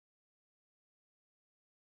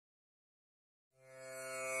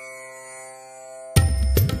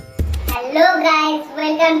Hello guys,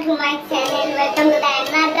 welcome to my channel. Welcome to the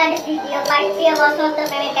another video part 3 of Osomapto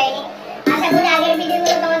প্রেমের কাহিনী। আশা করি আগের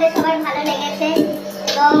ভিডিওগুলো তোমাদের সবার ভালো লেগেছে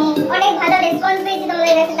এবং অনেক ভালো রেসপন্স পেয়েছি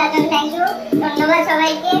তোমাদের কাছে, তার জন্য থ্যাংক ইউ, ধন্যবাদ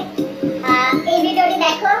সবাইকে। এই ভিডিওটি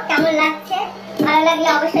দেখো কেমন লাগছে, ভালো লাগলে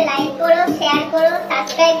অবশ্যই লাইক করো, শেয়ার করো,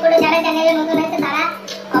 সাবস্ক্রাইব করো। যারা চ্যানেলে নতুন আছে তারা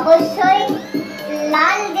অবশ্যই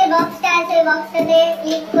লাল যে বক্সটা আছে ওই বক্সটাতে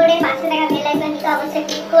ক্লিক করে পাশে থাকা বেল আইকনটিতে অবশ্যই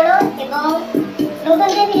ক্লিক করো এবং নতুন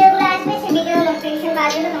যে ভিডিওগুলো আসবে সেই ভিডিও নোটিফিকেশন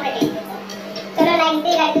পাওয়ার জন্য তোমরা দেখতে থাকো। চলো লাইক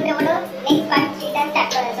দিয়ে গাইড করে বলো নেক্সট পার্ট 3টা স্টার্ট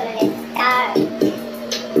করা চলে স্টার্ট।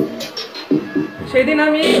 সেদিন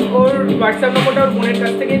আমি ওর হোয়াটসঅ্যাপ নম্বরটা ওর বোনের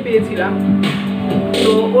কাছ থেকেই পেয়েছিলাম।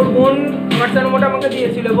 তো ওর বোন হোয়াটসঅ্যাপ নম্বরটা আমাকে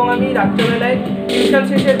দিয়েছিল এবং আমি রাত্রেবেলায় টিউশন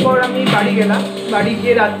শেষের পর আমি বাড়ি গেলাম। বাড়ি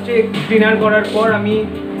গিয়ে রাত্রে ডিনার করার পর আমি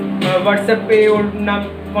হোয়াটসঅ্যাপে ওর নাম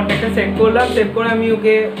কন্ট্যাক্টটা সেভ করলাম। সেভ করে আমি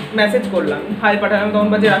ওকে মেসেজ করলাম, হাই পাঠালাম। তখন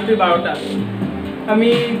বাজে রাত্রি 12টা।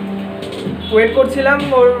 আমি ওয়েট করছিলাম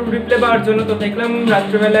ওর রিপ্লাই পাওয়ার জন্য। তো দেখলাম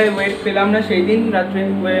রাত্রেবেলায় ওয়েট পেলাম না, সেই দিন রাত্রে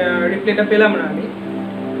রিপ্লাইটা পেলাম না আমি।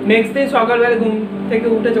 নেক্সট দিন সকালবেলা ঘুম থেকে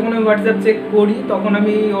উঠে যখন আমি হোয়াটসঅ্যাপ চেক করি তখন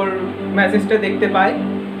আমি ওর মেসেজটা দেখতে পাই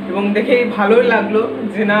এবং দেখেই ভালোই লাগলো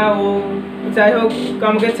যে না, ও যাই হোক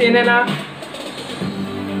আমাকে চেনে না,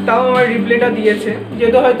 তাও আমার রিপ্লাইটা দিয়েছে।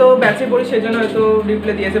 যেহেতু হয়তো ব্যাচে পড়ি সেজন্য হয়তো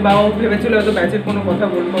রিপ্লাই দিয়েছে, বা ও ভেবেছিল হয়তো ব্যাচের কোনো কথা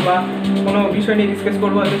বলবো বা কোনো বিষয় নিয়ে ডিসকাস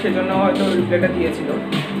করবো, হয়তো সেজন্য হয়তো রিপ্লাইটা দিয়েছিল।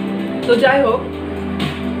 তো যাই হোক,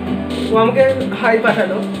 ও আমাকে হাই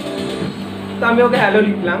পাঠালো, তো আমি ওকে হ্যালো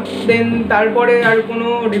লিখলাম। দেন তারপরে আর কোনো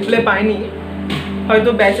রিপ্লাই পাইনি, হয়তো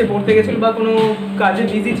ব্যাচে পড়তে গেছিলো বা কোনো কাজে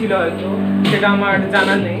বিজি ছিল হয়তো, সেটা আমার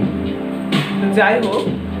জানা নেই। তো যাই হোক,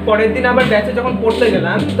 পরের দিন আবার ব্যাচে যখন পড়তে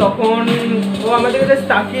গেলাম তখন ও আমাদের কাছে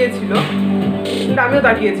তাকিয়েছিল, কিন্তু আমিও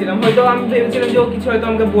তাকিয়েছিলাম। হয়তো আমি ভেবেছিলাম যে ও কিছু হয়তো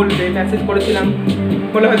আমাকে বলবে, মেসেজ করেছিলাম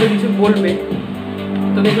বলে হয়তো কিছু বলবে।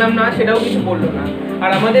 তো দেখলাম না, সেটাও কিছু বললো না।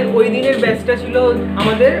 আর আমাদের ওই দিনের ব্যাচটা ছিল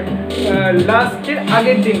আমাদের লাস্টের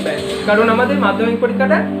আগের দিন ব্যাচ, কারণ আমাদের মাধ্যমিক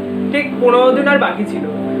পরীক্ষাটা ঠিক 15 দিন আর বাকি ছিল।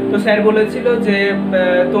 তো স্যার বলেছিল যে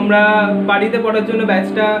তোমরা বাড়িতে পড়ার জন্য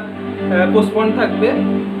ব্যাচটা পোস্টপন থাকবে।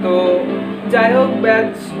 তো যাই হোক, ব্যাচ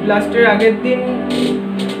লাস্টের আগের দিন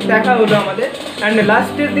দেখা হলো আমাদের। অ্যান্ড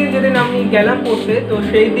লাস্টের দিন যেদিন আমি গেলাম পড়তে, তো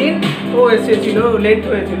সেই দিন ও এসেছিল, লেট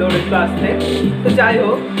হয়েছিল ওর একটু আসতে। তো যাই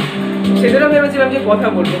হোক, সেদিনও ভেবেছিলাম যে কথা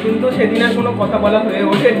বলবো, কিন্তু সেদিন আর কোনো কথা বলা হয়ে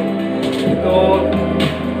ওঠেনি। তো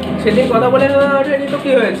সেদিন কথা বলে ওঠেনি তো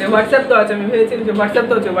কী হয়েছে, হোয়াটসঅ্যাপ তো আছে। আমি ভেবেছিলাম যে হোয়াটসঅ্যাপ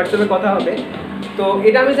তো আছে, হোয়াটসঅ্যাপে কথা হবে। তো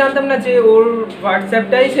এটা আমি জানতাম না যে ওর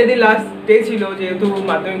হোয়াটসঅ্যাপটাই সেদিন লাস্ট ডে ছিল, যেহেতু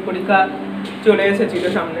মাধ্যমিক পরীক্ষা চলে এসেছিলো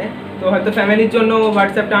সামনে। তো হয়তো ফ্যামিলির জন্য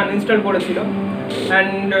হোয়াটসঅ্যাপটা আনইনস্টল করেছিল,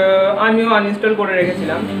 অ্যান্ড আমিও আনইনস্টল করে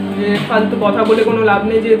রেখেছিলাম যে ফালতু কথা বলে কোনো লাভ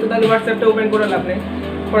নেই, যেহেতু তাহলে হোয়াটসঅ্যাপটা ওপেন করে লাভ নেই,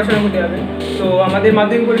 পড়াশোনা করতে হবে। তো আমাদের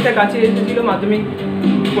মাধ্যমিক পরীক্ষা কাছে এসেছিলো। মাধ্যমিক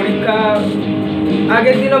পরীক্ষা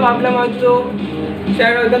আগের দিনও ভাবলাম হয়তো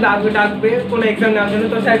স্যার হয়তো ডাকবে কোনো এক্সাম নেওয়ার জন্য,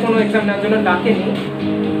 তো স্যার কোনো এক্সাম নেওয়ার জন্য ডাকেনি।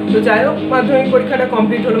 তো যাই হোক, মাধ্যমিক পরীক্ষাটা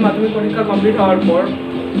কমপ্লিট হলো। মাধ্যমিক পরীক্ষা কমপ্লিট হওয়ার পর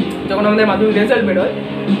যখন আমাদের মাধ্যমিক রেজাল্ট বেরোয়,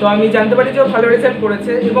 তো আমি জানতে পারি যে ও ভালো রেজাল্ট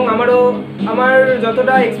করেছে এবং আমার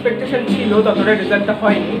যতটা এক্সপেকটেশন ছিল ততটা রেজাল্টটা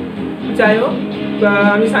হয়নি। যাই হোক,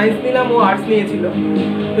 আমি সায়েন্স নিলাম, ও আর্টস নিয়েছিল।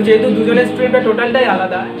 তো যেহেতু দুজনের স্ট্রিমটা টোটালটাই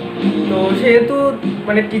আলাদা, তো সেহেতু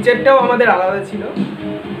মানে টিচারটাও আমাদের আলাদা ছিল।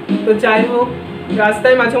 তো যাই হোক,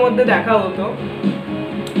 রাস্তায় মাঝে মধ্যে দেখা হতো,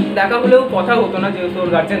 দেখা হলেও কথা হতো না, যেহেতু ওর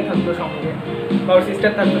গার্জেন থাকতো সঙ্গে বা ওর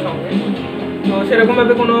সিস্টার থাকতো সঙ্গে। তো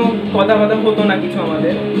সেরকমভাবে কোনো কথা হতো না কিছু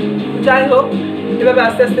আমাদের। যাই হোক, এভাবে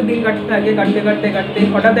আস্তে আস্তে দিন কাটতে থাকে, কাটতে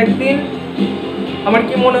হঠাৎ একদিন আমার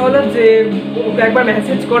কি মনে হলো যে ওকে একবার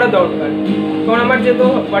মেসেজ করা দরকার। কারণ আমার যেহেতু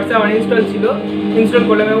হোয়াটসঅ্যাপ আনইনস্টল ছিল, ইনস্টল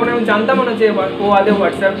করলাম। এবং আমি জানতাম না যে ও আদৌ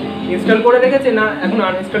হোয়াটসঅ্যাপ ইনস্টল করে রেখেছে না এখনও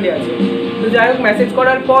আনইনস্টলই আছে। তো যাই হোক, মেসেজ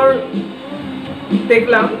করার পর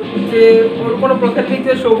দেখলাম যে ওর কোনো প্রোফাইল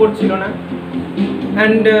পিকচার শো করছিল না,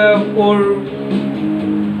 অ্যান্ড ওর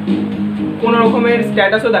কোনো রকমের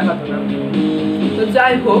স্ট্যাটাসও দেখাতো না। তো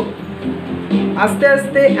যাই হোক, আস্তে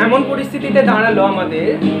আস্তে এমন পরিস্থিতিতে দাঁড়ালো আমাদের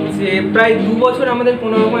যে প্রায় 2 বছর আমাদের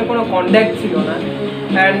কোনো রকমের কোনো কন্ট্যাক্ট ছিল না।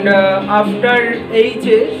 অ্যান্ড আফটার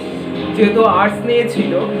এইচএস, যেহেতু আর্টস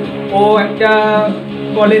নিয়েছিল, ও একটা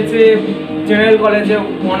কলেজে, জেনারেল কলেজে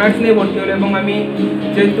অনার্স নিয়ে ভর্তি হলো। এবং আমি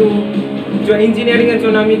যেহেতু ইঞ্জিনিয়ারিংয়ের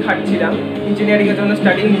জন্য আমি খাটছিলাম, ইঞ্জিনিয়ারিংয়ের জন্য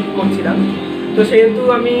স্টাডি করছিলাম, তো সেহেতু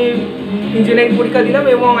আমি ইঞ্জিনিয়ারিং পরীক্ষা দিলাম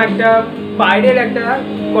এবং একটা বাইরের একটা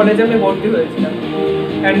কলেজে আমি ভর্তি হয়েছিলাম।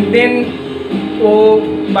 অ্যান্ড দেন ও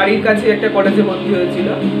বাড়ির কাছে একটা কলেজে ভর্তি হয়েছিল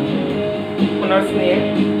অনার্স নিয়ে।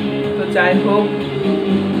 তো যাই হোক,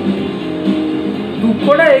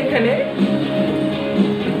 দুঃখটা এখানে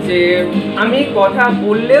যে আমি কথা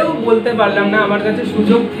বললেও বলতে পারলাম না, আমার কাছে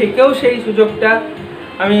সুযোগ থেকেও সেই সুযোগটা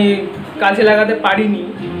আমি কাজে লাগাতে পারিনি।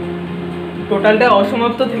 টোটালটা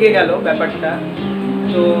অসমাপ্ত থেকে গেল ব্যাপারটা।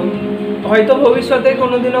 তো হয়তো ভবিষ্যতে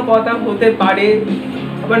কোনোদিনও কথা হতে পারে,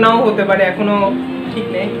 আবার নাও হতে পারে, এখনো ঠিক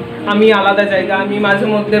নেই। আমি আলাদা জায়গা, আমি মাঝে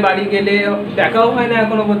মধ্যে বাড়ি গেলে দেখাও হয় না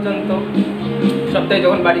এখনো পর্যন্ত, সপ্তাহে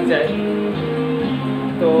যখন বাড়ি যায়।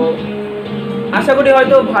 তো আশা করি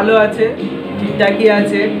হয়তো ভালো আছে, ঠিকঠাকই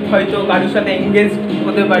আছে, হয়তো কারোর সাথে এঙ্গেজ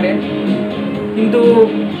হতে পারে। কিন্তু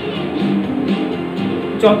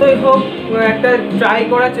যতই হোক একটা ট্রাই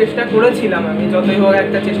করার চেষ্টা করেছিলাম, আমি যতই হোক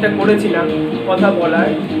একটা চেষ্টা করেছিলাম কথা বলার।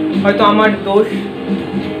 হয়তো আমার দোষ,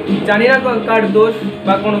 জানি না কার দোষ,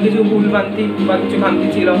 বা কোনো কিছু ভুল ভ্রান্তি বা কিছু ভ্রান্তি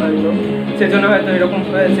ছিল হয়তো, সেজন্য হয়তো এরকম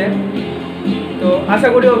হয়েছে। তো আশা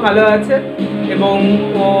করি ও ভালো আছে, এবং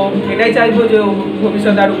ও এটাই চাইবো যে ও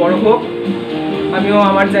ভবিষ্যতে আরও বড় হোক, আমিও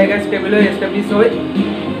আমার জায়গায় স্টেবল হয়ে এস্টাবলিশ হই।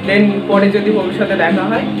 দেন পরে যদি ভবিষ্যতে দেখা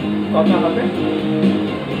হয় কথা হবে।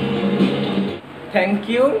 থ্যাংক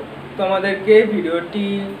ইউ তোমাদেরকে ভিডিওটি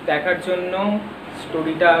দেখার জন্য,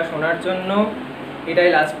 স্টোরিটা শোনার জন্য। এটাই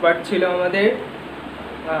লাস্ট পার্ট ছিল আমাদের।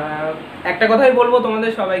 একটা কথাই বলবো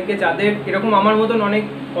তোমাদের সবাইকে, যাদের এরকম আমার মতন অনেক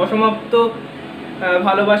অসমাপ্ত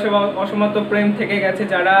ভালোবাসা বা অসমাপ্ত প্রেম থেকে গেছে,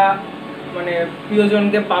 যারা মানে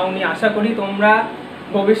প্রিয়জনকে পাওনি, আশা করি তোমরা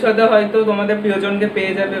ভবিষ্যতে হয়তো তোমাদের প্রিয়জনকে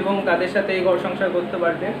পেয়ে যাবে এবং তাদের সাথে এই ঘর সংসার করতে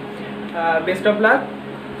পারবে। Best of luck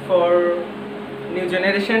for new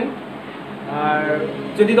generation. আর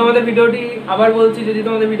যদি তোমাদের ভিডিওটি, আবার বলছি, যদি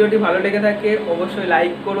তোমাদের ভিডিওটি ভালো লেগে থাকে অবশ্যই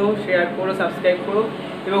লাইক করো, শেয়ার করো, সাবস্ক্রাইব করো,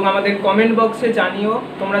 এবং আমাদের কমেন্ট বক্সে জানিও।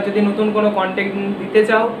 তোমরা যদি নতুন কোনো কন্টেন্ট দিতে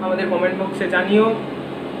চাও আমাদের কমেন্ট বক্সে জানিও,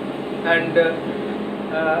 অ্যান্ড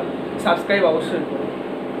সাবস্ক্রাইব অবশ্যই করো।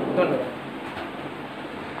 ধন্যবাদ।